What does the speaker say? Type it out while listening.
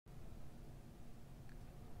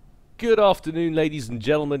Good afternoon, ladies and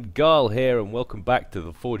gentlemen. Gyle here, and welcome back to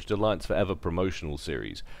the Forged Alliance Forever promotional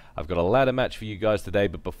series. I've got a ladder match for you guys today,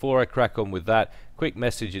 but before I crack on with that, quick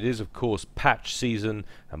message. It is, of course, patch season,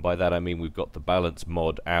 and by that I mean we've got the balance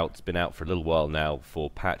mod out. It's been out for a little while now for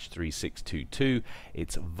patch 3622.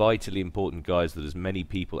 It's vitally important, guys, that as many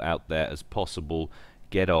people out there as possible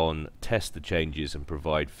get on, test the changes, and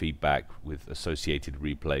provide feedback with associated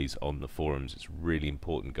replays on the forums. It's really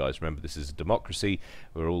important, guys. Remember, this is a democracy.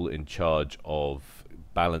 We're all in charge of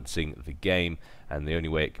balancing the game, and the only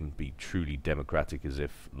way it can be truly democratic is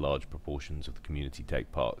if large proportions of the community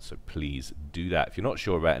take part. So please do that. If you're not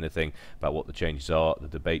sure about anything about what the changes are, the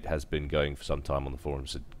debate has been going for some time on the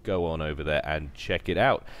forums, so go on over there and check it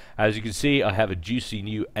out. As you can see, I have a juicy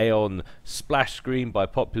new Aeon splash screen by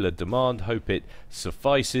popular demand. Hope it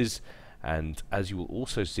suffices. And as you will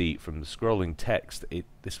also see from the scrolling text,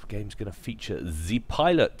 this game's going to feature the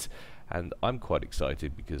pilot. And I'm quite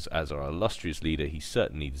excited because, as our illustrious leader, he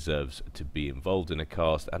certainly deserves to be involved in a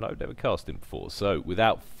cast, and I've never cast him before. So,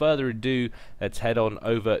 without further ado, let's head on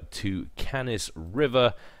over to Canis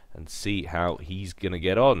River and see how he's going to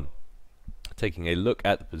get on. Taking a look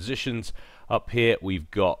at the positions, up here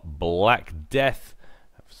we've got BlackDeath.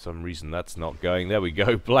 For some reason that's not going. There we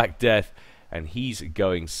go, BlackDeath, and he's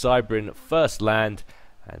going Cybrin, first land,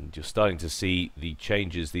 and you're starting to see the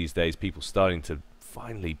changes these days. People starting to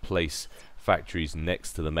finally place factories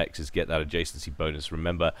next to the mechs, get that adjacency bonus.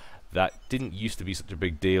 Remember, that didn't used to be such a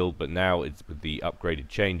big deal, but now it's with the upgraded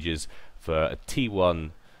changes for a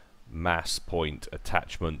T1 mass point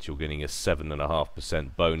attachment, you're getting a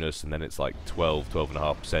 7.5% bonus, and then it's like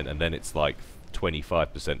 12.5%, and then it's like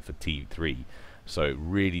 25% for T3. So it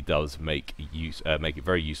really does make it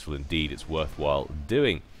very useful indeed. It's worthwhile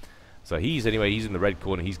doing. So he's in the red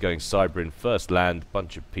corner. He's going Cybrin, first land,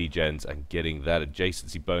 bunch of P-gens, and getting that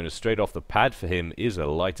adjacency bonus. Straight off the pad for him is a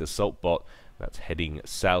light assault bot that's heading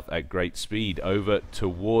south at great speed over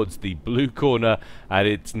towards the blue corner, and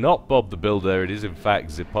it's not Bob the Builder. It is in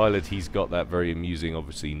fact the pilot. He's got that very amusing,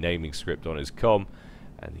 obviously, naming script on his comm,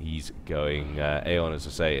 and he's going Aeon, as I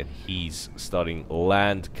say, and he's starting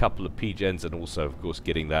land, couple of P-gens, and also, of course,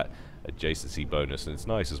 getting that adjacency bonus. And it's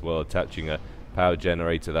nice as well, attaching a power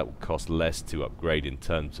generator that will cost less to upgrade in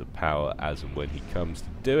terms of power as and when he comes to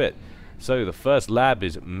do it. So the first lab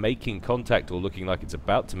is making contact, or looking like it's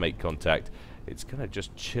about to make contact. It's going to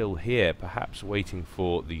just chill here, perhaps waiting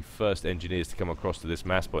for the first engineers to come across to this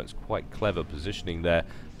mass point. It's quite clever positioning there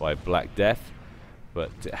by BlackDeath,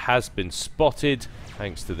 but it has been spotted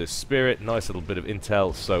thanks to this spirit. Nice little bit of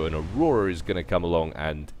intel. So an Aurora is going to come along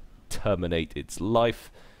and terminate its life,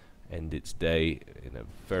 end its day in a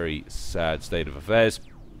very sad state of affairs.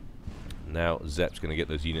 Now Zep's going to get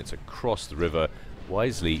those units across the river,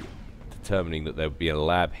 wisely determining that there would be a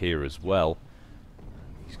lab here as well.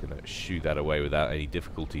 He's going to shoo that away without any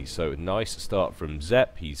difficulty. So a nice start from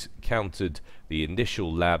Zep. He's countered the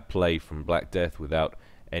initial lab play from BlackDeath without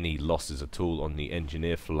any losses at all on the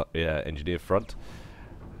engineer front.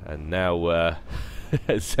 And now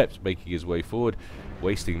Zep's making his way forward,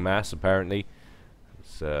 wasting mass apparently.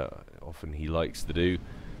 Often he likes to do.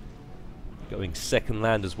 Going second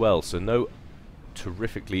land as well, so no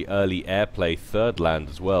terrifically early airplay. Third land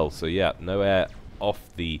as well, so yeah, no air off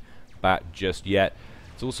the bat just yet.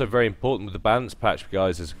 It's also very important with the balance patch,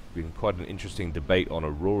 guys. There's been quite an interesting debate on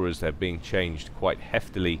Auroras. They're being changed quite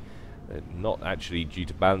heftily, not actually due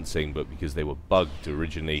to balancing, but because they were bugged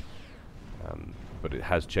originally. But it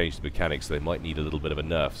has changed the mechanics, so they might need a little bit of a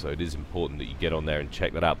nerf. So it is important that you get on there and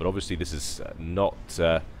check that out. But obviously this is not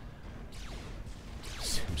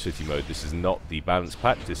SimCity mode. This is not the balance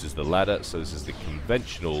patch. This is the ladder. So this is the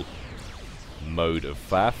conventional mode of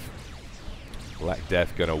FAF.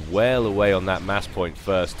 BlackDeath going to wail away on that mass point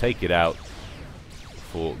first, take it out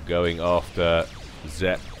before going after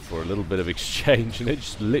Zep for a little bit of exchange. And they're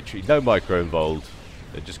just literally no micro involved.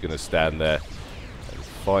 They're just going to stand there. And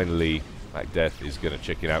finally BlackDeath is going to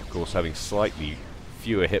chicken out, of course, having slightly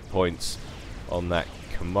fewer hit points on that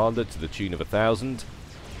commander to the tune of 1,000.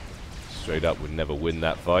 Straight up would never win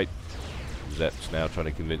that fight. Zep's now trying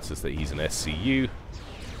to convince us that he's an SCU.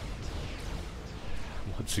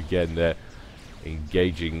 Once again, they're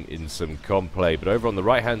engaging in some comm play. But over on the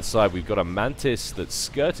right-hand side, we've got a Mantis that's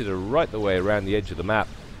skirted right the way around the edge of the map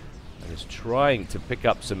and is trying to pick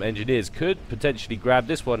up some engineers. Could potentially grab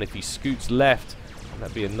this one if he scoots left.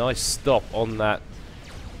 That'd be a nice stop on that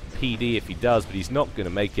PD if he does, but he's not going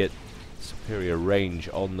to make it. Superior range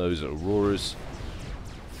on those Auroras.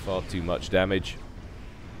 Far too much damage.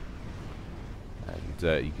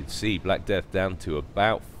 And you can see BlackDeath down to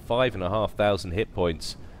about 5,500 hit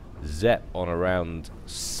points. Zep on around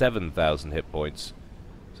 7,000 hit points.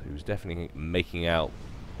 So he was definitely making out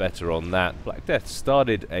better on that. BlackDeath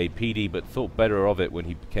started a PD but thought better of it when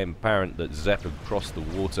he became apparent that Zepp had crossed the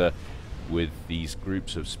water with these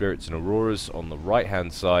groups of Spirits and Auroras on the right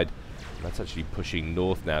hand side. And that's actually pushing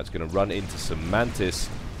north now. It's going to run into some Mantis.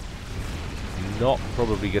 Not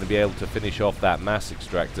probably going to be able to finish off that mass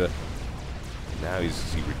extractor. Now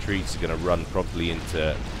as he retreats, he's going to run promptly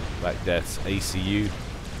into BlackDeath's ACU.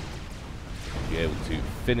 Be able to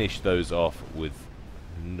finish those off with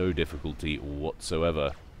no difficulty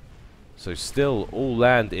whatsoever. So still all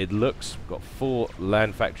land, it looks. We've got 4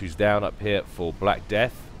 land factories down up here for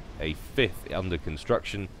BlackDeath, a 5th under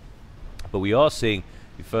construction. But we are seeing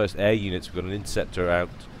the first air units. We've got an interceptor out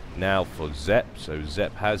now for Zepp, so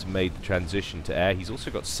Zepp has made the transition to air. He's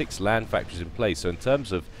also got 6 land factories in place, so in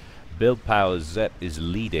terms of build power, Zepp is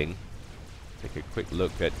leading. Take a quick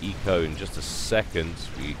look at Eco in just a second.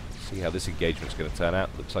 We see how this engagement's going to turn out.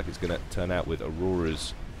 Looks like it's going to turn out with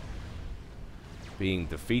Auroras being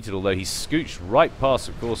defeated, although he's scooched right past,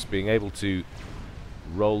 of course, being able to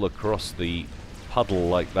roll across the puddle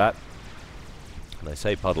like that. And I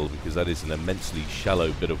say puddle because that is an immensely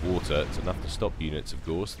shallow bit of water. It's enough to stop units, of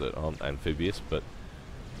course, that aren't amphibious, but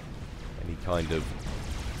any kind of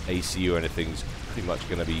ACU or anything is pretty much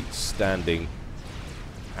going to be standing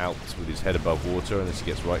out with his head above water unless he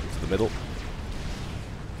gets right into the middle.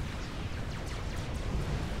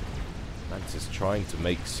 Mantis trying to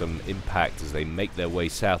make some impact as they make their way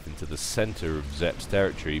south into the center of Zepp's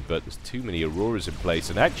territory, but there's too many Auroras in place,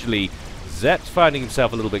 and actually Zepp's finding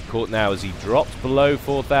himself a little bit caught now as he drops below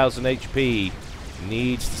 4,000 HP.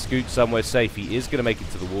 Needs to scoot somewhere safe. He is going to make it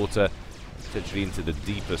to the water, potentially into the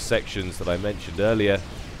deeper sections that I mentioned earlier.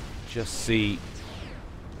 Just see,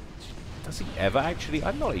 does he ever actually?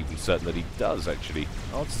 I'm not even certain that he does actually.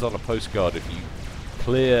 Answers on a postcard if you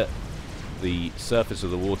clear the surface of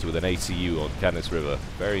the water with an ACU on Canis River.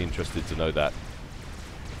 Very interested to know that.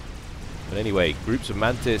 But anyway, groups of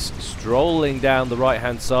Mantis strolling down the right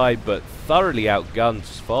hand side, but thoroughly outgunned.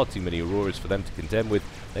 Just far too many Auroras for them to contend with.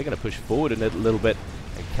 They're going to push forward a little bit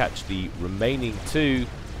and catch the remaining 2.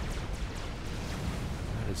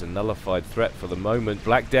 That is a nullified threat for the moment.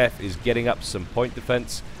 BlackDeath is getting up some point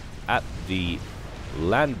defense at the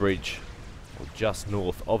land bridge, or just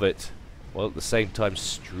north of it, while at the same time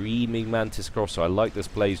streaming Mantis across. So I like this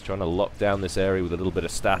play. He's trying to lock down this area with a little bit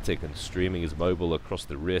of static and streaming his mobile across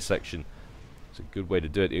the rear section. It's a good way to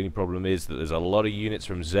do it. The only problem is that there's a lot of units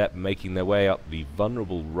from Zepp making their way up the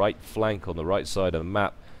vulnerable right flank on the right side of the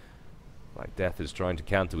map. BlackDeath is trying to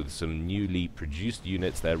counter with some newly produced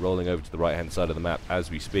units. They're rolling over to the right hand side of the map as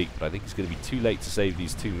we speak, but I think it's going to be too late to save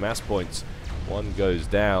these 2 mass points. One goes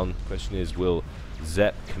down. Question is, will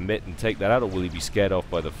Zepp commit and take that out, or will he be scared off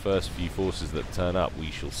by the first few forces that turn up? We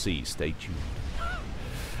shall see. Stay tuned.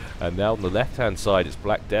 And now on the left hand side, it's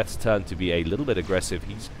BlackDeath's turn to be a little bit aggressive.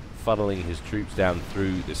 He's funneling his troops down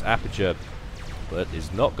through this aperture, but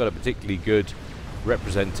is not got a particularly good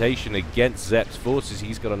representation against Zepp's forces.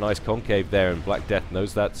 He's got a nice concave there, and BlackDeath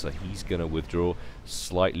knows that, so he's going to withdraw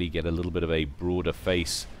slightly, get a little bit of a broader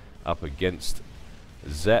face up against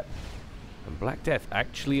Zepp. And BlackDeath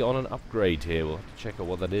actually on an upgrade here. We'll have to check out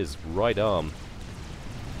what that is. Right arm.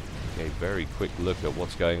 Okay, very quick look at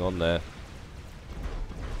what's going on there.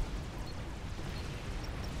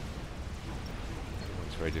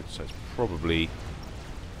 It's very different, so it's probably,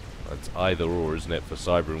 that's either or, isn't it, for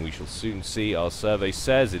Cyber, and we shall soon see. Our survey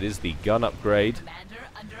says it is the gun upgrade.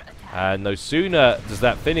 And no sooner does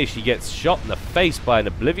that finish, he gets shot in the face by an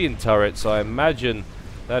Oblivion turret, so I imagine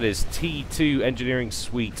that is T2 engineering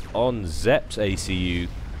suite on Zepp's ACU,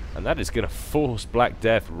 and that is going to force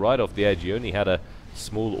BlackDeath right off the edge. He only had a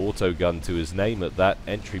small auto gun to his name at that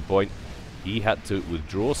entry point. He had to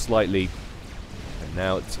withdraw slightly, and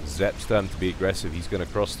now it's Zepp's turn to be aggressive. He's going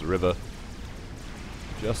to cross the river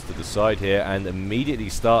just to the side here and immediately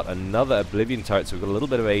start another Oblivion turret. So we've got a little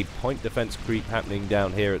bit of a point defense creep happening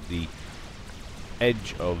down here at the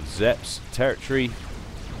edge of Zepp's territory.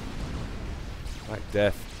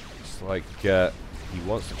 BlackDeath, it's like he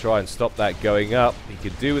wants to try and stop that going up. He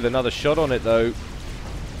could do with another shot on it though.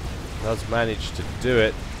 Does manage to do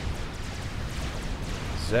it.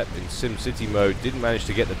 Zepp in SimCity mode didn't manage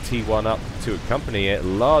to get the T1 up to accompany it.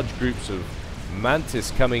 Large groups of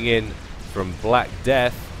Mantis coming in from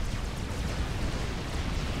BlackDeath.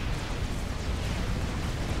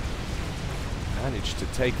 Managed to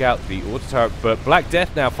take out the auto turret, but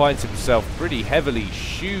BlackDeath now finds himself pretty heavily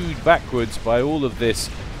shooed backwards by all of this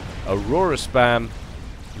Aurora spam.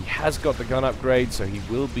 He has got the gun upgrade, so he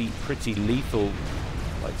will be pretty lethal.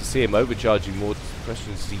 I'd like to see him overcharging more. The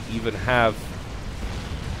question is, does he even have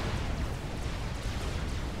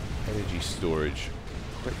energy storage?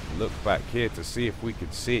 quick look back here to see if we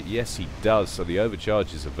could see it. Yes, he does. So the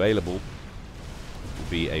overcharge is available. It would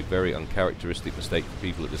be a very uncharacteristic mistake for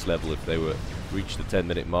people at this level if they were reached the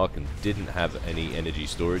 10-minute mark and didn't have any energy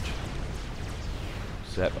storage.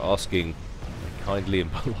 Zep asking kindly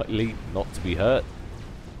and politely not to be hurt.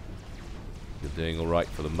 You're doing alright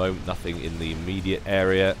for the moment. Nothing in the immediate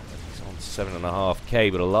area. He's on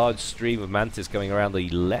 7.5k, but a large stream of Mantis coming around the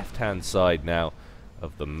left-hand side now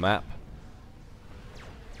of the map.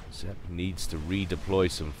 Zep needs to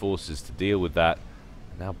redeploy some forces to deal with that.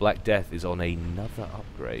 Now BlackDeath is on another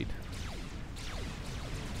upgrade.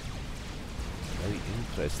 Very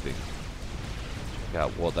interesting. Check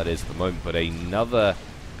out what that is at the moment, but another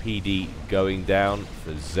PD going down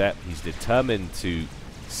for Zep. He's determined to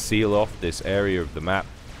seal off this area of the map.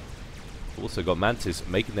 Also got Mantis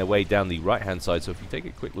making their way down the right hand side. So if you take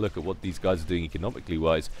a quick look at what these guys are doing economically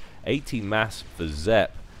wise, 18 mass for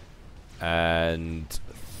Zep and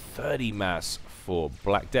 30 mass for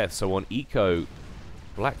BlackDeath. So on eco,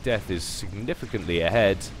 BlackDeath is significantly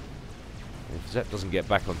ahead. If Zep doesn't get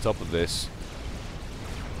back on top of this,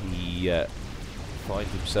 he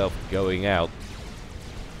finds himself going out.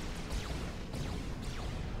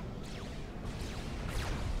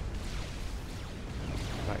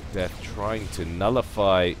 BlackDeath trying to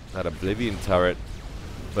nullify that Oblivion turret,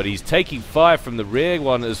 but he's taking fire from the rear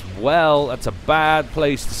one as well. That's a bad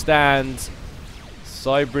place to stand.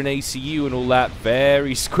 Cybran ACU and all that,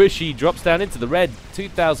 very squishy. Drops down into the red.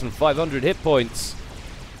 2,500 hit points.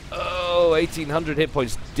 Oh, 1,800 hit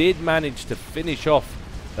points. Did manage to finish off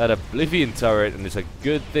that Oblivion turret, and it's a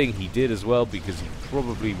good thing he did as well, because he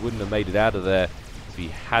probably wouldn't have made it out of there if he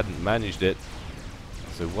hadn't managed it.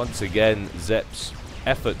 So once again, Zep's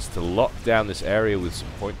efforts to lock down this area with some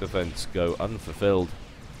point defense go unfulfilled.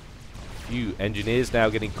 A few engineers now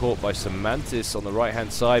getting caught by some Mantis on the right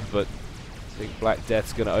hand side, but I think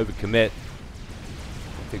BlackDeath's going to overcommit.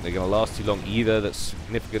 I don't think they're going to last too long either. That's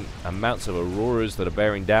significant amounts of Auroras that are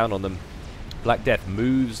bearing down on them. BlackDeath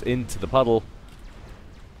moves into the puddle.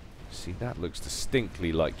 See, that looks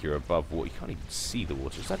distinctly like you're above water. You can't even see the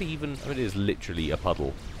water. Is that even? I mean, it is literally a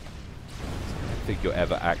puddle. I don't think you're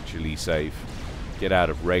ever actually safe. Get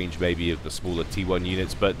out of range maybe of the smaller T1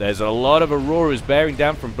 units, but there's a lot of Auroras bearing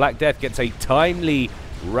down from BlackDeath. Gets a timely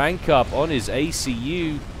rank up on his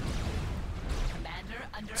ACU.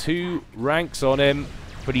 2 ranks on him,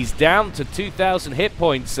 but he's down to 2,000 hit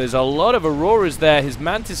points. There's a lot of Auroras there. His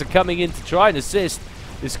Mantis are coming in to try and assist.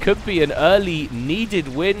 This could be an early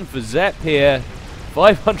needed win for Zep here.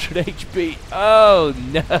 500 HP. Oh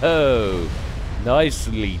no!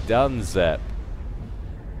 Nicely done, Zep.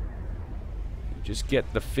 Just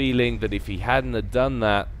get the feeling that if he hadn't have done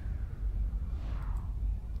that,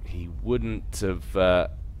 he wouldn't have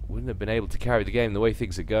been able to carry the game. The way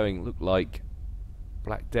things are going, look like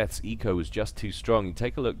BlackDeath's eco was just too strong. You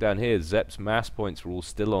take a look down here, Zep's mass points were all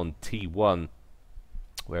still on T1,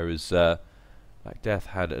 whereas BlackDeath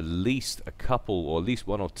had at least a couple, or at least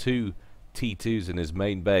 1 or 2 T2s in his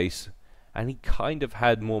main base, and he kind of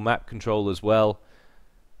had more map control as well.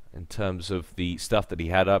 In terms of the stuff that he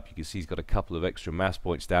had up, you can see he's got a couple of extra mass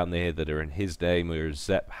points down there that are in his name, whereas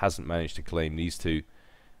Zep hasn't managed to claim these 2. He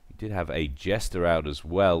did have a Jester out as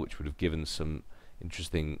well, which would have given some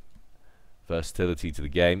interesting versatility to the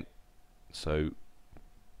game. So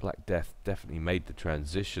BlackDeath definitely made the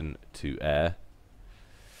transition to air.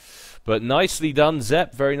 But nicely done,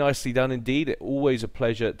 Zep. Very nicely done indeed. Always a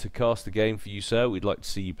pleasure to cast the game for you, sir. We'd like to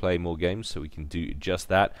see you play more games so we can do just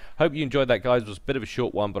that. Hope you enjoyed that, guys. It was a bit of a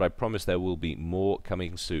short one, but I promise there will be more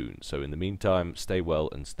coming soon. So in the meantime, stay well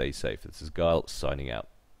and stay safe. This is Gyle signing out.